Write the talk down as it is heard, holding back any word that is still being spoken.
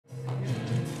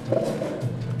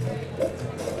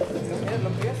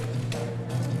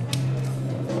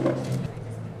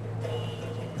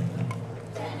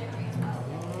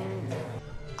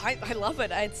I love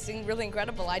it. It's really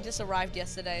incredible. I just arrived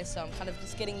yesterday, so I'm kind of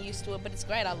just getting used to it, but it's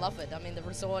great. I love it. I mean, the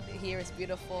resort here is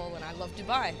beautiful, and I love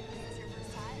Dubai.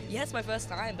 Yeah, it's my first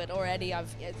time, but already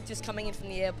I've just coming in from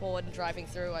the airport and driving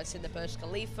through, I've seen the Burj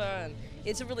Khalifa, and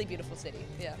it's a really beautiful city.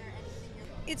 Yeah,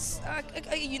 it's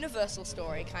a universal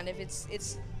story, kind of.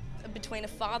 It's between a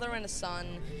father and a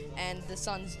son, and the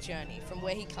son's journey from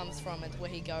where he comes from and where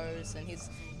he goes, and his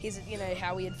you know,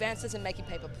 how he advances in making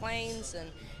paper planes,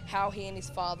 and how he and his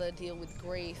father deal with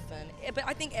grief, and but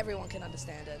I think everyone can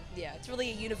understand it. Yeah, it's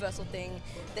really a universal thing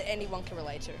that anyone can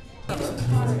relate to.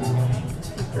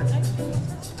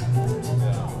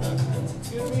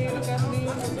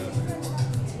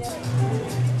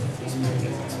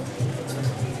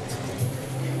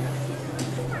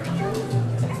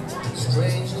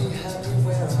 Strangely happy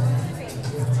where I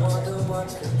wonder what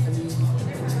could be.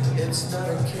 It's not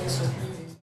a case of